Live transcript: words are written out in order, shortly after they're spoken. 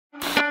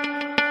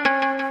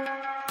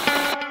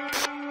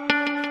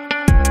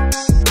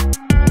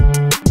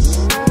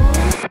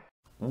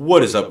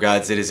What is up,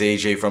 guys? It is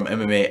AJ from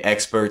MMA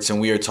Experts, and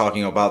we are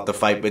talking about the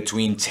fight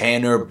between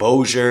Tanner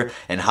Boser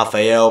and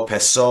Raphael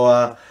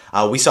Pessoa.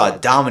 We saw a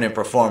dominant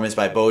performance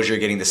by Boser,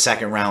 getting the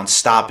second round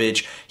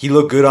stoppage. He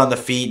looked good on the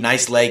feet,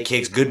 nice leg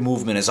kicks, good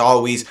movement as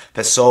always.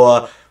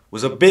 Pessoa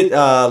was a bit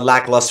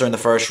lackluster in the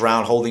first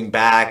round, holding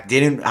back.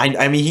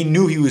 I mean, he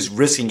knew he was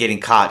risking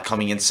getting caught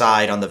coming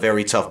inside on the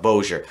very tough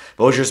Boser.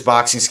 Boser's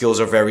boxing skills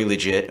are very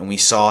legit, and we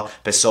saw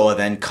Pessoa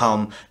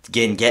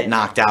then get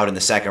knocked out in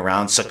the second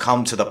round,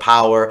 succumb to the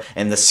power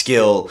and the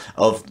skill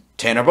of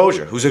Tanner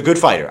Boser, who's a good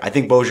fighter. I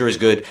think Boser is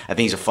good. I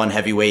think he's a fun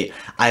heavyweight.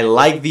 I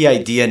like the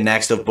idea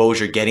next of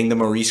Boser getting the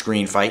Maurice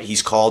Green fight.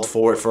 He's called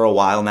for it for a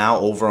while now,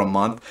 over a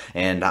month,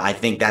 and I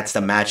think that's the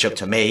matchup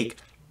to make.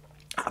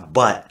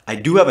 But I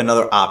do have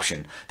another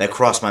option that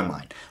crossed my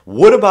mind.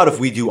 What about if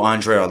we do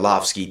Andrei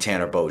Arlovski,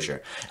 Tanner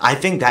Boser? I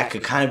think that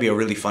could kind of be a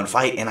really fun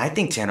fight, and I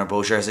think Tanner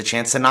Boser has a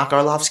chance to knock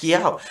Arlovski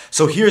out.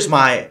 So here's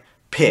my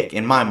pick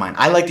in my mind.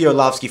 I like the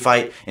Arlovski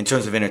fight in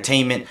terms of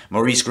entertainment.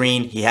 Maurice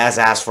Green, he has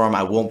asked for him.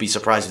 I won't be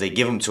surprised if they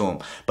give him to him.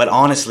 But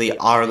honestly,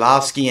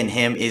 Arlovski and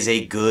him is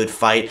a good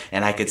fight,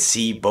 and I could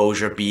see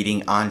Boser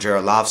beating Andrei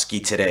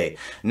Arlovski today.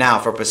 Now,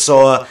 for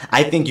Pessoa,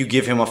 I think you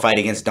give him a fight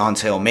against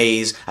Don'Tale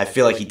Mayes. I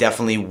feel like he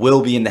definitely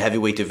will be in the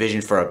heavyweight division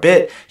for a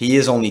bit. He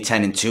is only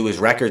 10-2. His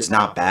record's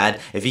not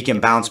bad. If he can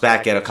bounce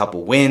back, get a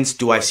couple wins,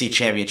 do I see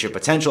championship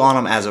potential on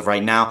him? As of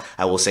right now,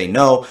 I will say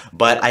no.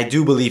 But I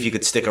do believe he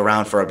could stick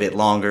around for a bit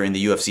longer in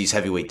the UFC's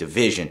heavyweight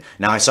division.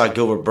 Now, I saw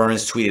Gilbert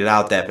Burns tweeted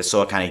out that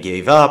Pessoa kind of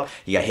gave up.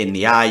 He got hit in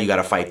the eye. You got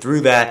to fight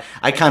through that.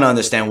 I kind of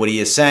understand what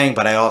he is saying,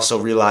 but I also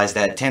realize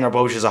that Tanner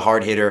Boser is a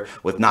hard hitter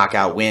with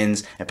knockout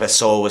wins, and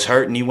Pessoa was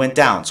hurt and he went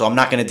down. So I'm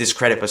not going to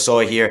discredit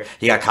Pessoa here.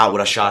 He got caught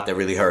with a shot that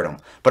really hurt him.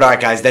 But all right,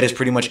 guys, that is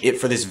pretty much it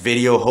for this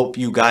video. Hope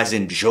you guys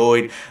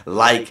enjoyed.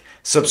 Like,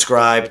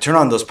 subscribe, turn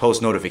on those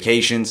post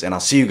notifications, and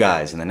I'll see you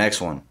guys in the next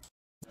one.